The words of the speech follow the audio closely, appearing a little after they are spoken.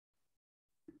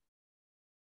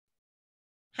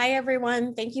Hi,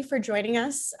 everyone. Thank you for joining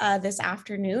us this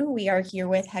afternoon. We are here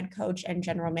with head coach and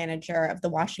general manager of the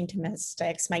Washington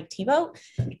Mystics, Mike Thibault.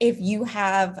 If you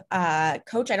have,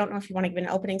 Coach, I don't know if you want to give an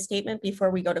opening statement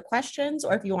before we go to questions,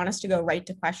 or if you want us to go right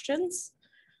to questions.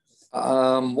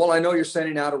 Well, I know you're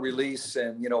sending out a release,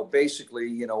 and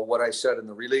basically, what I said in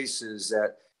the release is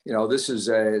that this is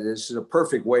a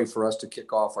perfect way for us to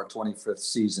kick off our 25th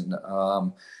season.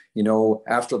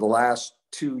 After the last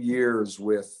 2 years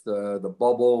with the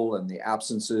bubble and the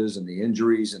absences and the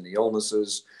injuries and the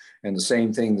illnesses, and the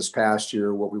same thing this past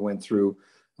year, what we went through,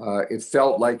 it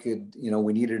felt like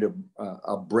we needed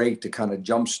a break to kind of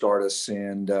jumpstart us.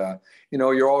 And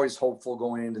you're always hopeful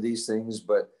going into these things,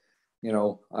 but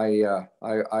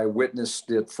I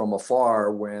witnessed it from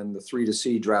afar when the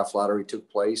 3-C draft lottery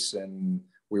took place and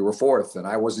we were fourth, and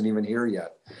I wasn't even here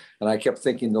yet. And I kept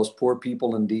thinking, those poor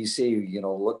people in DC,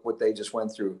 look what they just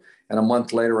went through. And a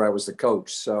month later, I was the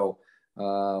coach. So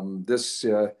this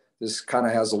kind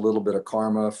of has a little bit of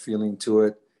karma feeling to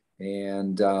it.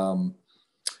 And,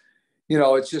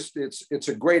 it's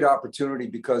a great opportunity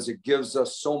because it gives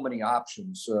us so many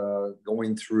options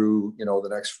going through, the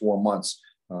next 4 months.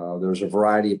 There's a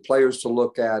variety of players to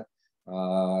look at.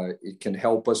 It can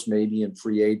help us maybe in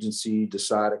free agency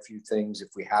decide a few things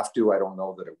if we have to. I don't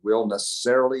know that it will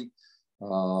necessarily.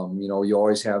 You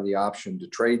always have the option to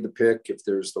trade the pick if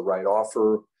there's the right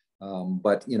offer.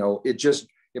 But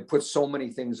it puts so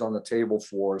many things on the table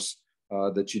for us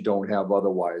that you don't have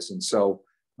otherwise. And so,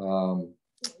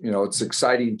 it's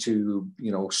exciting to,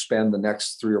 spend the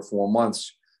next 3 or 4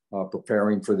 months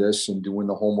preparing for this and doing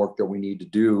the homework that we need to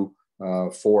do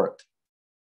for it.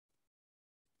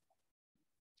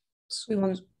 We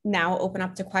will now open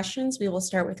up to questions. We will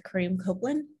start with Kareem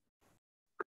Copeland.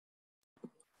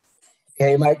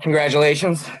 Hey, Mike,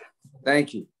 congratulations.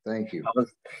 Thank you. Thank you.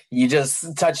 You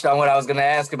just touched on what I was going to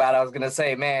ask about. I was going to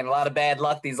say, man, a lot of bad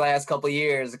luck these last couple of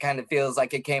years. It kind of feels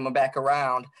like it came back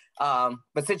around.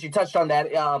 But since you touched on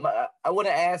that, I want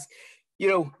to ask,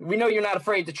 we know you're not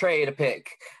afraid to trade a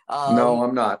pick. No,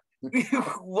 I'm not.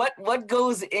 What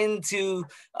goes into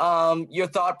your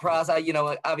thought process?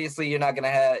 Obviously you're not going to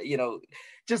have,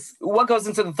 just what goes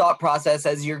into the thought process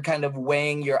as you're kind of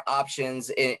weighing your options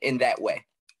in that way?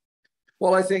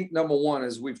 Well, I think number one,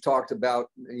 as we've talked about,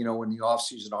 in the off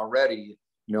season already,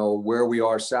 where we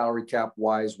are salary cap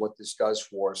wise, what this does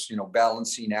for us,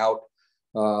 balancing out,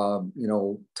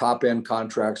 top end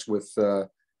contracts with,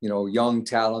 young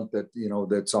talent that,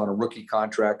 that's on a rookie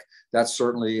contract. That's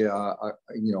certainly, a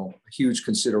huge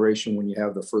consideration when you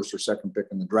have the first or second pick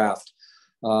in the draft.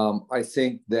 I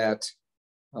think that,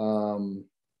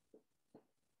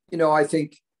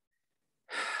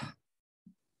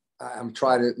 I'm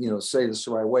trying to, say this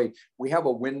the right way. We have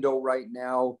a window right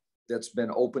now that's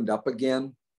been opened up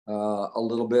again a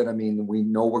little bit. I mean, we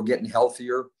know we're getting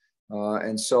healthier.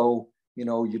 And so,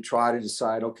 you try to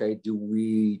decide, okay, do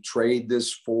we trade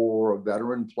this for a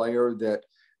veteran player that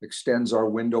extends our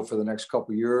window for the next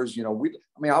couple of years? I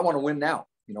want to win now.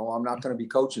 I'm not going to be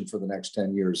coaching for the next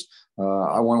 10 years.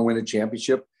 I want to win a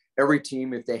championship. Every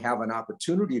team, if they have an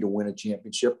opportunity to win a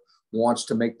championship, wants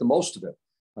to make the most of it.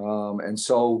 And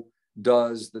so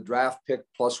does the draft pick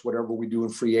plus whatever we do in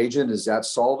free agent, does that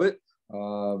solve it?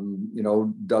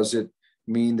 Does it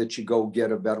mean that you go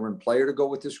get a veteran player to go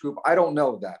with this group? I don't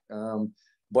know that.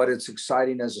 But it's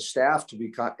exciting as a staff to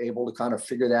be able to kind of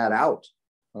figure that out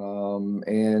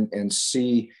and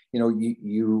see,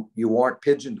 you aren't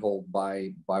pigeonholed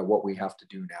by what we have to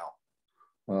do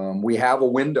now. We have a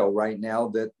window right now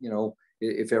that,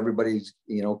 if everybody,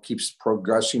 keeps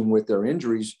progressing with their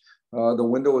injuries, the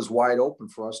window is wide open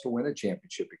for us to win a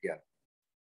championship again.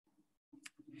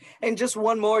 And just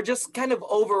one more, just kind of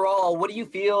overall, what do you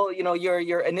feel,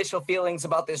 your initial feelings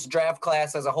about this draft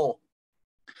class as a whole?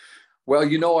 Well,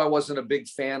 I wasn't a big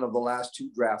fan of the last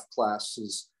 2 draft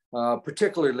classes,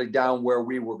 particularly down where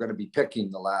we were going to be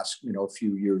picking the last,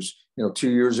 few years. 2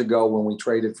 years ago when we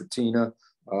traded for Tina,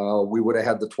 we would have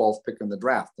had the 12th pick in the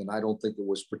draft. And I don't think it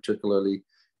was particularly,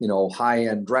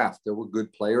 high-end draft. There were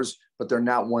good players, but they're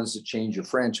not ones that change your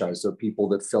franchise. They're people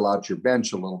that fill out your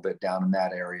bench a little bit down in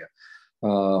that area.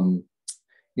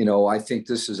 I think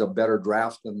this is a better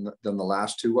draft than the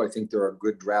last 2. I think there are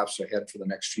good drafts ahead for the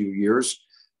next few years.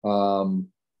 I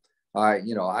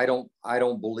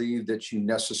don't believe that you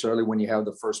necessarily, when you have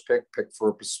the first pick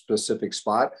for a specific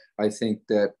spot. I think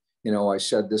that, I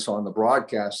said this on the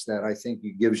broadcast, that I think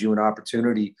it gives you an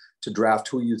opportunity to draft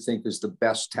who you think is the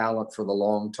best talent for the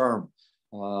long term,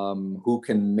 who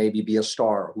can maybe be a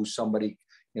star, who's somebody,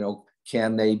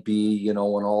 can they be, an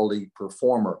all-league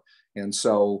performer? And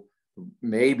so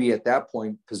maybe at that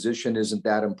point, position isn't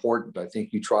that important. I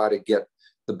think you try to get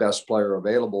the best player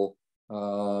available,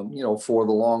 for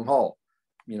the long haul.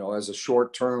 As a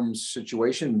short-term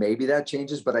situation, maybe that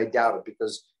changes, but I doubt it,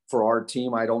 because for our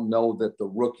team, I don't know that the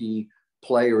rookie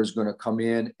player is going to come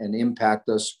in and impact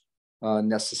us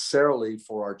necessarily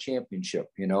for our championship.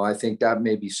 I think that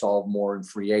may be solved more in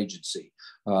free agency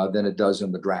than it does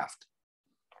in the draft.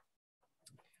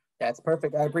 That's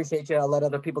perfect. I appreciate you. I'll let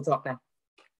other people talk now.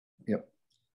 Yep.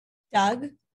 Doug?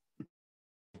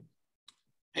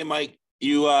 Hey, Mike,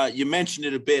 you mentioned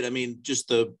it a bit. I mean, just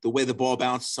the way the ball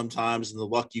bounces sometimes and the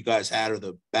luck you guys had, or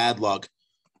the bad luck.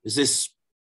 Does this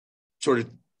sort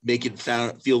of make it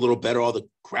feel a little better, all the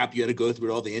crap you had to go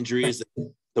through, all the injuries,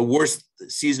 the worst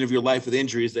season of your life with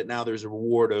injuries, that now there's a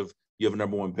reward of you have a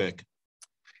number one pick?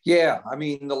 Yeah, I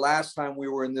mean, the last time we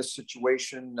were in this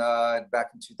situation back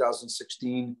in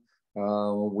 2016,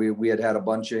 we had a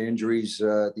bunch of injuries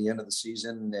at the end of the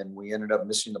season, and we ended up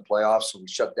missing the playoffs. So we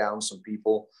shut down some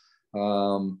people.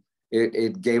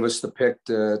 It gave us the pick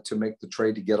to make the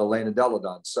trade to get Elena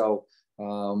Deladon. So,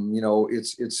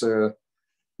 it's a,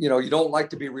 you don't like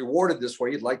to be rewarded this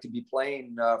way. You'd like to be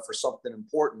playing for something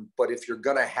important. But if you're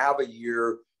going to have a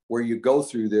year where you go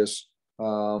through this,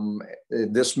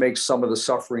 this makes some of the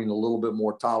suffering a little bit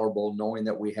more tolerable, knowing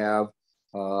that we have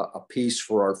a piece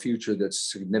for our future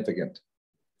that's significant.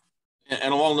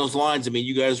 And along those lines, I mean,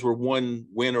 you guys were one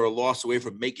win or a loss away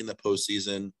from making the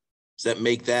postseason. Does that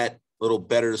make that a little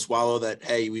better to swallow, that,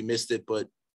 hey, we missed it, but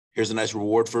here's a nice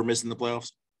reward for missing the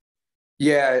playoffs?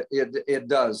 Yeah, it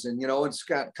does. And, it's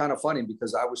kind of funny,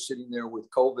 because I was sitting there with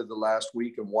COVID the last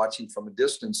week and watching from a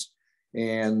distance,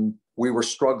 and we were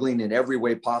struggling in every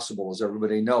way possible, as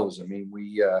everybody knows. I mean,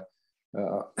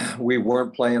 we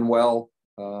weren't playing well.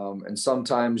 And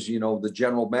sometimes, the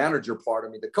general manager part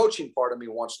of me, the coaching part of me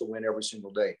wants to win every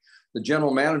single day. The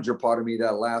general manager part of me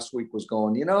that last week was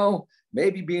going,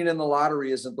 maybe being in the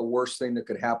lottery isn't the worst thing that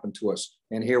could happen to us.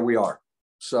 And here we are.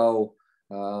 So,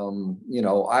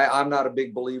 I'm not a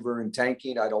big believer in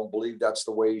tanking. I don't believe that's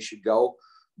the way you should go.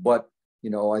 But,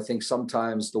 I think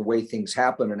sometimes the way things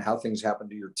happen and how things happen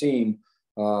to your team,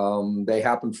 they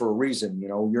happen for a reason.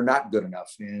 You're not good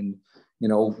enough. And,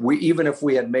 even if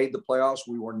we had made the playoffs,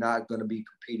 we were not going to be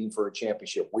competing for a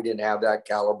championship. We didn't have that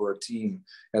caliber of team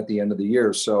at the end of the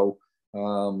year. So,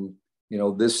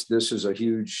 this is a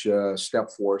huge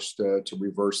step for us to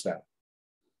reverse that.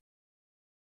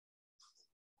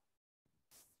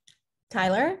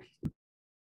 Tyler?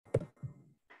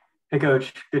 Hey,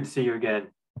 Coach. Good to see you again.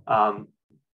 At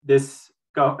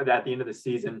the end of the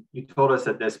season, you told us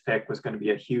that this pick was going to be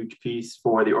a huge piece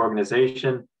for the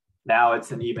organization. Now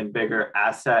it's an even bigger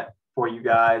asset for you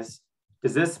guys.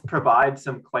 Does this provide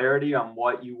some clarity on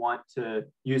what you want to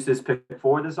use this pick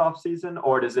for this offseason,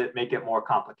 or does it make it more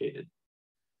complicated?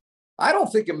 I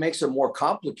don't think it makes it more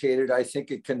complicated. I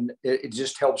think it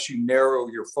just helps you narrow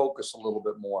your focus a little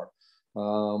bit more.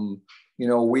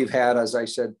 We've had, as I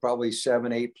said, probably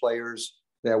 7-8 players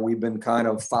that we've been kind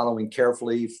of following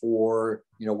carefully for,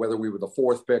 whether we were the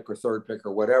fourth pick or third pick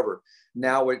or whatever.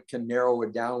 Now it can narrow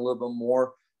it down a little bit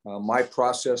more. My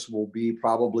process will be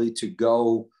probably to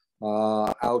go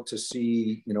out to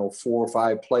see, 4 or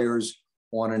 5 players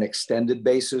on an extended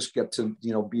basis, get to,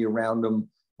 be around them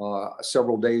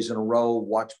several days in a row,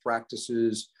 watch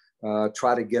practices,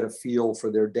 try to get a feel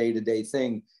for their day-to-day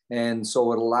thing. And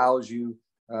so it allows you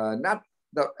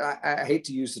I hate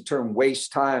to use the term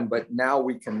waste time, but now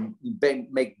we can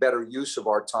make better use of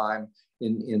our time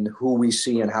in who we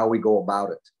see and how we go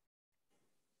about it.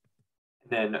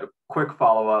 And then a quick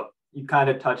follow-up. You kind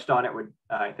of touched on it with,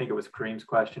 I think it was Kareem's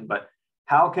question, but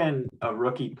how can a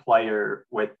rookie player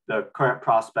with the current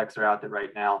prospects that are out there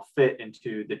right now fit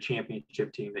into the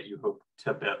championship team that you hope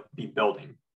to be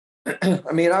building?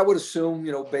 I mean, I would assume,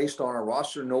 based on our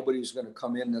roster, nobody's going to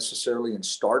come in necessarily and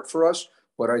start for us,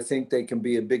 but I think they can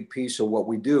be a big piece of what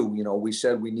we do. We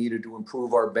said we needed to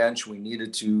improve our bench. We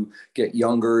needed to get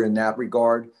younger in that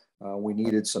regard. We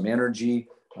needed some energy.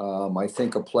 I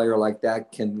think a player like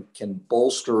that can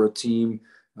bolster a team,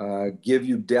 give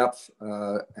you depth,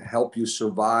 help you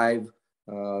survive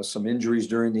some injuries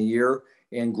during the year,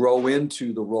 and grow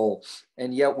into the role.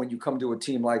 And yet when you come to a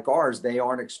team like ours, they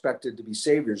aren't expected to be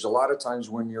saviors. A lot of times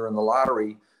when you're in the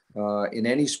lottery in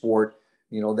any sport,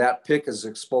 that pick is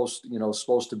supposed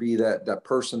to be that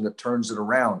person that turns it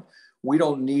around. We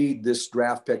don't need this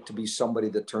draft pick to be somebody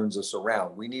that turns us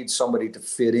around. We need somebody to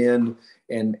fit in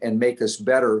and make us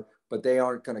better, but they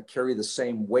aren't going to carry the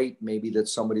same weight maybe that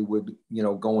somebody would,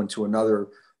 go into another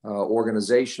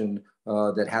organization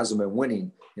that hasn't been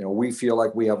winning. We feel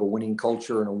like we have a winning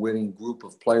culture and a winning group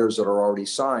of players that are already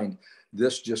signed.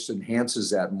 This just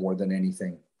enhances that more than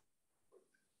anything.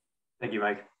 Thank you,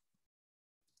 Mike.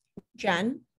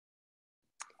 Jen?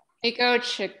 Hey,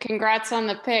 Coach, congrats on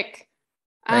the pick.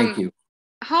 Thank you.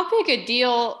 How big a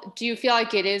deal do you feel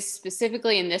like it is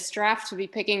specifically in this draft to be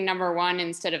picking number 1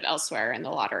 instead of elsewhere in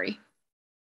the lottery?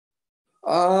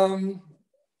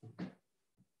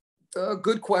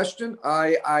 Good question.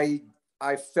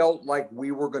 I felt like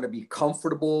we were going to be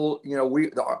comfortable. You know,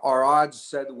 our odds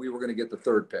said that we were going to get the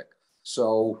 3rd pick.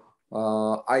 So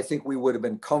I think we would have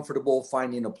been comfortable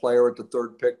finding a player at the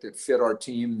 3rd pick that fit our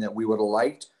team that we would have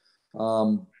liked.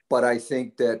 But I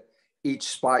think that each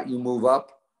spot you move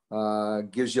up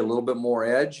gives you a little bit more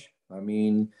edge. I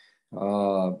mean,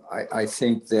 I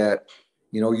think that,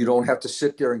 you know, you don't have to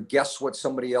sit there and guess what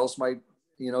somebody else might,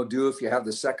 you know, do. If you have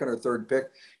the 2nd or 3rd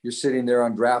pick, you're sitting there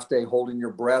on draft day holding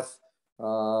your breath,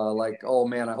 like, oh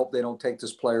man, I hope they don't take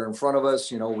this player in front of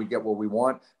us. You know, we get what we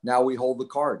want. Now we hold the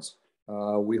cards.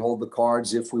 We hold the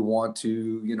cards if we want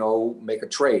to, you know, make a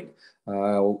trade.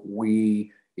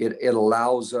 It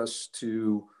allows us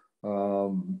to,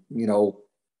 you know,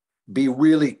 be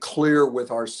really clear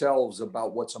with ourselves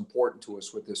about what's important to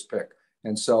us with this pick.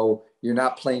 And so you're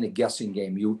not playing a guessing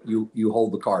game. You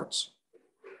hold the cards.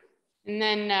 And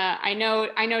then I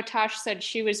know Tosh said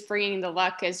she was bringing the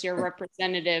luck as your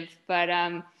representative, but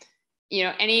you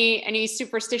know, any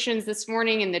superstitions this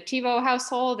morning in the Thibault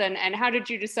household, and how did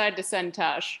you decide to send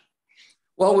Tosh?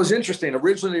 Well, it was interesting.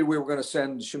 Originally, we were going to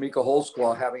send Shamika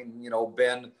Holsclaw, having, you know,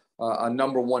 been a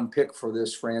number 1 pick for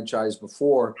this franchise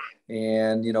before,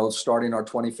 and, you know, starting our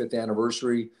 25th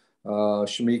anniversary,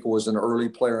 Shamika was an early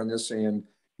player in this, and,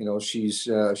 you know, she's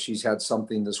had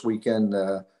something this weekend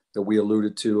that we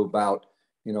alluded to about,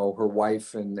 you know, her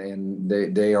wife, and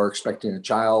they are expecting a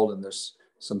child, and there's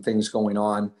some things going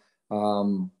on.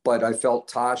 But I felt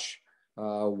Tosh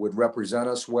would represent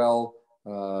us well.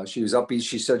 She was upbeat.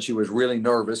 She said she was really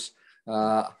nervous.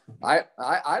 I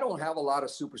don't have a lot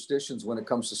of superstitions when it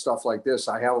comes to stuff like this.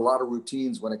 I have a lot of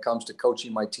routines when it comes to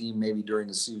coaching my team, maybe during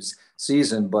the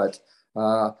season, but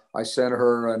I sent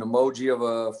her an emoji of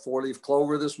a 4-leaf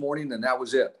clover this morning, and that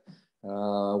was it.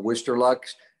 Wished her luck.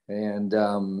 And,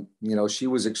 you know, she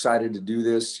was excited to do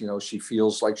this. You know, she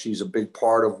feels like she's a big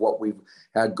part of what we've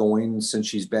had going since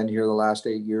she's been here the last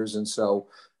 8 years. And so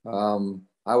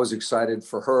I was excited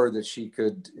for her that she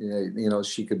could, you know,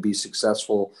 she could be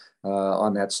successful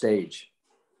on that stage.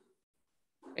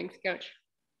 Thanks, Coach.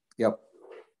 Yep.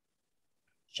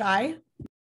 Shai?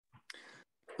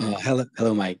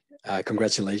 Hello, Mike.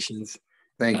 Congratulations.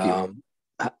 Thank you.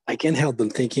 I can't help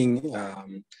but thinking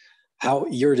how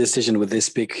your decision with this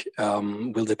pick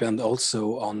will depend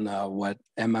also on what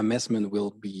Emma Messman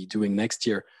will be doing next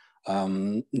year.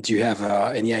 Do you have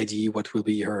any idea what will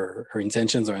be her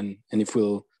intentions, and if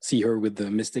we'll see her with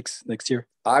the Mystics next year?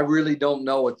 I really don't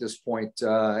know at this point.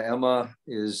 Emma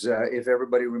is, if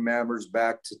everybody remembers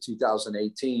back to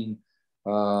 2018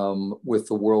 with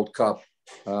the World Cup,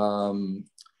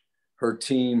 her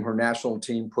team, her national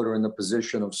team, put her in the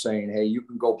position of saying, hey, you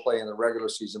can go play in the regular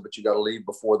season, but you got to leave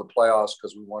before the playoffs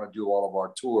because we want to do all of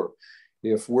our tour.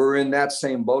 If we're in that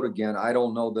same boat again, I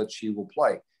don't know that she will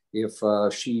play. If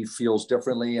she feels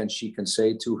differently and she can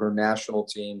say to her national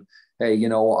team, hey, you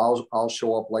know, I'll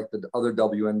show up like the other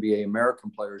WNBA American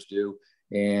players do.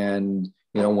 And,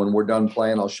 you know, when we're done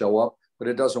playing, I'll show up. But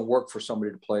it doesn't work for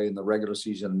somebody to play in the regular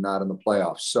season and not in the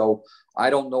playoffs. So I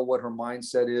don't know what her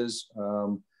mindset is.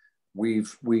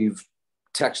 We've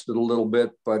texted a little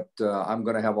bit, but I'm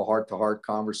going to have a heart-to-heart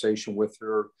conversation with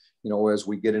her, you know, as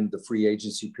we get into the free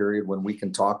agency period when we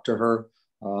can talk to her.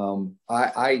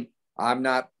 I'm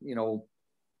not, you know,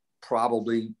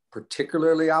 probably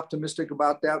particularly optimistic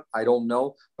about that. I don't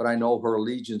know, but I know her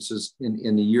allegiances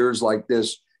in the years like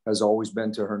this has always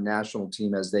been to her national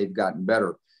team as they've gotten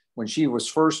better. When she was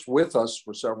first with us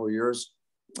for several years,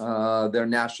 their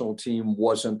national team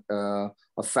wasn't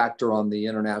a factor on the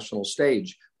international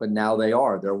stage, but now they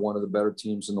are. They're one of the better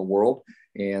teams in the world.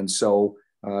 And so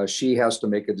she has to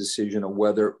make a decision of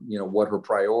whether, you know, what her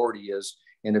priority is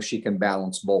and if she can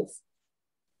balance both.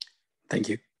 Thank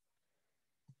you.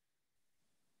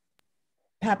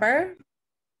 Pepper?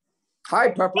 Hi,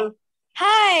 Pepper.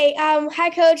 Hi. Hi,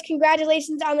 Coach.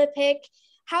 Congratulations on the pick.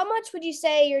 How much would you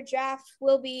say your draft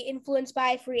will be influenced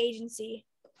by free agency?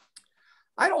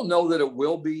 I don't know that it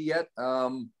will be yet.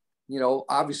 You know,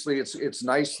 obviously it's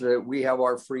nice that we have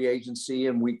our free agency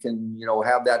and we can, you know,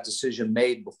 have that decision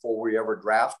made before we ever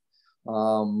draft.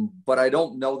 But I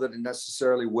don't know that it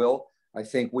necessarily will. I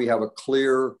think we have a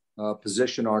clear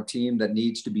position on our team that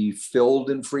needs to be filled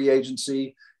in free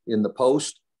agency in the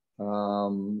post.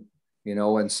 You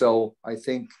know, and so I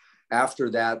think after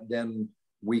that, then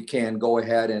we can go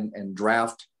ahead and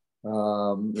draft, you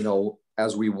know,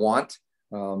 as we want.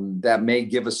 That may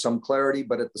give us some clarity,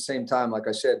 but at the same time, like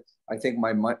I said, I think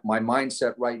my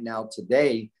mindset right now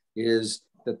today is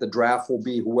that the draft will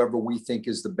be whoever we think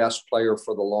is the best player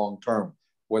for the long term,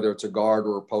 whether it's a guard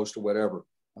or a post or whatever.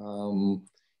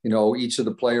 Each of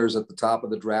the players at the top of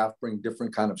the draft bring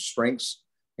different kind of strengths,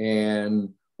 and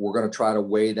we're going to try to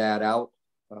weigh that out,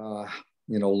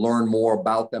 learn more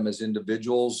about them as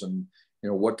individuals and,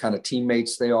 what kind of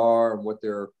teammates they are and what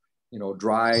their,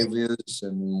 drive is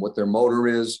and what their motor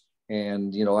is.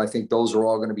 And, I think those are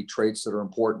all going to be traits that are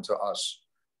important to us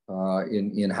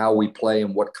in how we play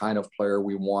and what kind of player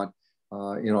we want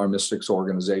in our Mystics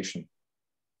organization.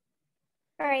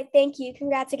 All right. Thank you.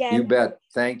 Congrats again. You bet.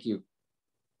 Thank you.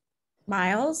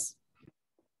 Miles?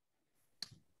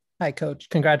 Hi, Coach.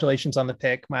 Congratulations on the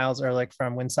pick. Miles Ehrlich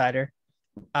from Winsider.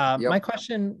 Yep. My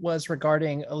question was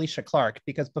regarding Alicia Clark,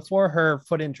 because before her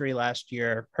foot injury last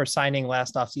year, her signing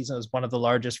last offseason was one of the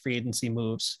largest free agency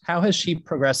moves. How has she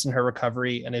progressed in her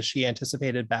recovery, and is she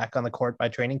anticipated back on the court by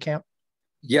training camp?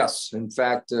 Yes. In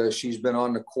fact, she's been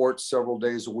on the court several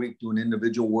days a week doing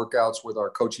individual workouts with our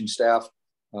coaching staff,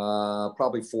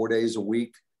 probably 4 days a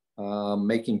week,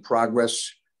 making progress.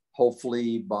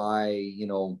 Hopefully by,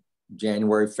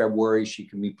 January, February, she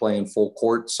can be playing full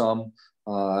court some.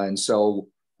 And so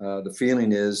the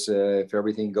feeling is if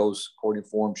everything goes according to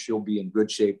form, she'll be in good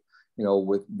shape,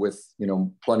 with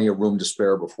plenty of room to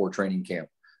spare before training camp.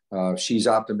 She's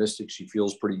optimistic. She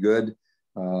feels pretty good.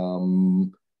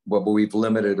 But we've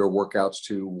limited her workouts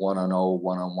to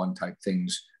one-on-one type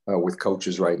things with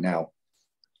coaches right now.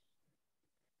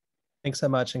 Thanks so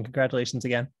much. And congratulations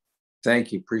again.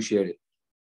 Thank you. Appreciate it.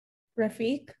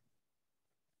 Rafiq?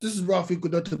 This is Rafiq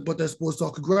with Nothing But That Sports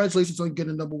Talk. Congratulations on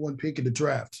getting the #1 pick in the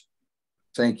draft.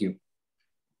 Thank you.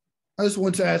 I just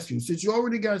want to ask you, since you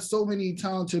already got so many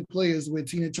talented players with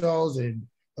Tina Charles and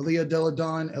Aaliyah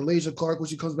Deladon, Alicia Clark when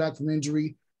she comes back from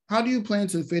injury, how do you plan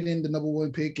to fit in the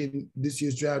 #1 pick in this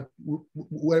year's draft,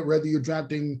 whether you're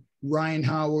drafting Ryan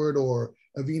Howard or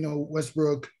Avino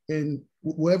Westbrook and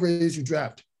whatever it is you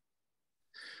draft?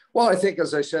 Well, I think,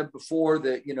 as I said before,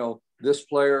 that, this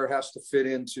player has to fit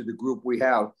into the group we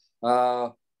have.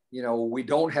 We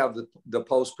don't have the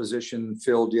post position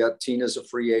filled yet. Tina's a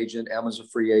free agent. Emma's a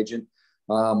free agent.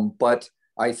 But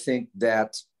I think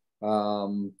that,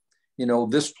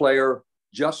 this player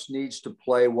just needs to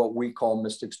play what we call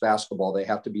Mystics basketball. They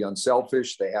have to be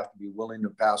unselfish. They have to be willing to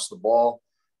pass the ball.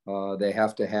 They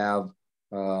have to have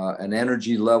an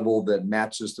energy level that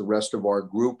matches the rest of our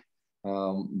group.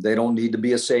 They don't need to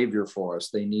be a savior for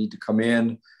us. They need to come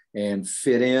in and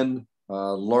fit in,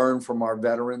 learn from our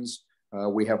veterans.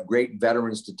 We have great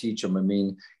veterans to teach them. I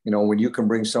mean, when you can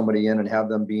bring somebody in and have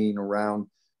them being around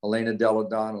Elena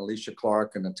Deladon, Alicia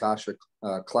Clark, and Natasha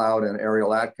Cloud, and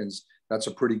Ariel Atkins, that's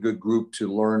a pretty good group to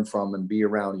learn from and be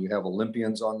around. You have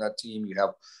Olympians on that team. You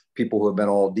have people who have been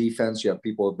all defense. You have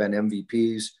people who have been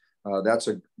MVPs. That's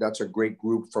a great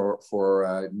group for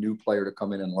a new player to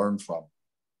come in and learn from.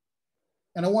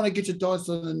 And I want to get your thoughts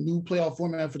on the new playoff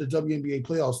format for the WNBA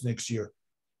playoffs next year.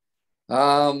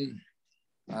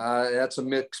 That's a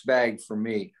mixed bag for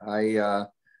me.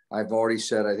 I've already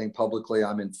said, I think publicly,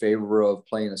 I'm in favor of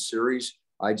playing a series.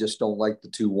 I just don't like the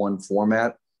 2-1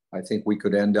 format. I think we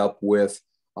could end up with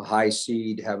a high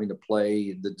seed having to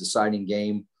play the deciding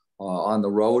game on the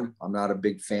road. I'm not a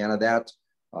big fan of that.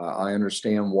 I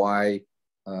understand why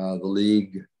the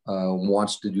league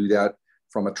wants to do that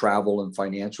from a travel and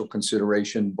financial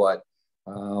consideration, but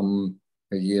the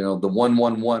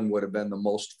 1-1-1 would have been the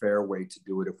most fair way to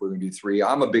do it if we're going to do 3.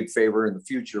 I'm a big favor in the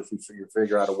future if we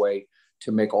figure out a way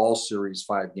to make all series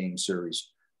 5-game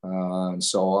series. And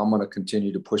so I'm going to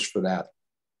continue to push for that at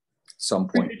some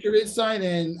point. Appreciate your insight,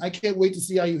 and I can't wait to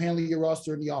see how you handle your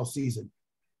roster in the off season.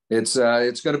 It's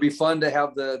going to be fun to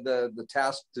have the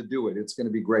task to do it. It's going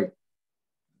to be great.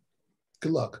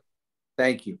 Good luck.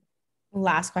 Thank you.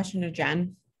 Last question to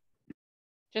Jen.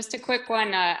 Just a quick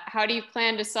one. How do you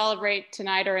plan to celebrate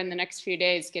tonight or in the next few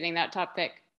days getting that top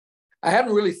pick? I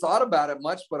haven't really thought about it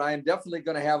much, but I am definitely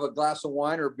going to have a glass of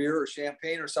wine or beer or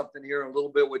champagne or something here in a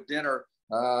little bit with dinner.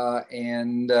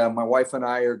 And my wife and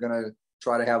I are going to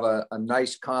try to have a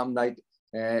nice, calm night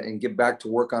and get back to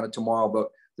work on it tomorrow. But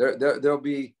there'll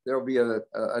be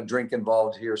a drink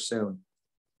involved here soon.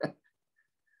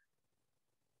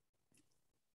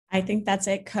 I think that's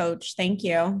it, Coach. Thank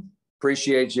you.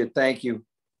 Appreciate you. Thank you.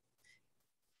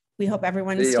 We hope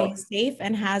everyone stays safe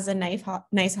and has a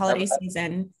nice holiday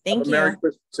season. Thank you. Merry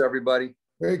Christmas, everybody.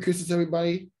 Merry Christmas,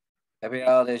 everybody. Happy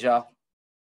holidays, y'all.